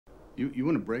You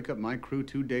want to break up my crew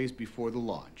 2 days before the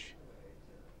launch?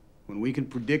 When we can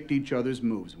predict each other's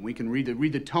moves, and we can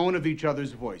read the tone of each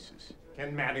other's voices.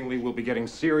 Ken Mattingly will be getting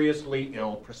seriously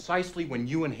ill precisely when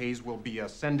you and Haise will be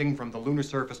ascending from the lunar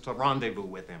surface to rendezvous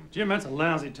with him. Jim, that's a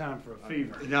lousy time for a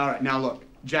fever. All right, now look.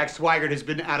 Jack Swigert has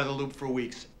been out of the loop for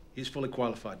weeks. He's fully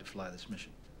qualified to fly this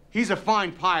mission. He's a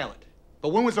fine pilot. But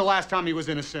when was the last time he was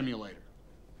in a simulator?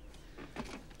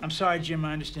 I'm sorry, Jim,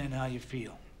 I understand how you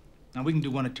feel. Now, we can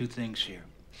do one of two things here.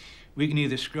 We can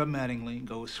either scrub Mattingly and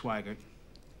go with Swigert,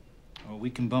 or we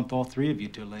can bump all three of you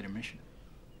to a later mission.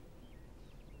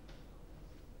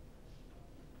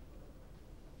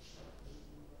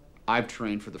 I've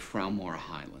trained for the Fraumora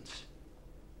Highlands.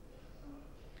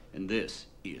 And this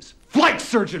is flight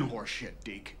surgeon horseshit,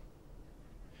 Deke.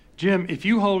 Jim, if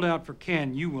you hold out for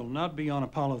Ken, you will not be on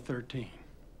Apollo 13.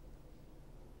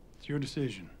 It's your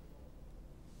decision.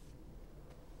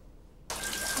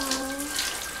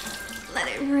 Let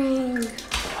it ring.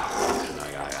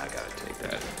 I gotta take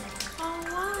that. Oh,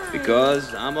 why?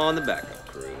 Because I'm on the backup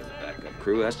crew. The backup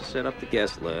crew has to set up the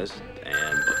guest list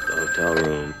and book the hotel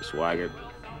room. Swigert.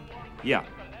 Yeah.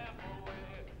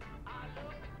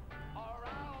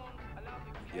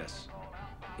 Yes.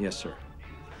 Yes, sir.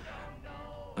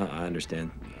 I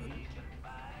understand.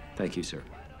 Thank you, sir.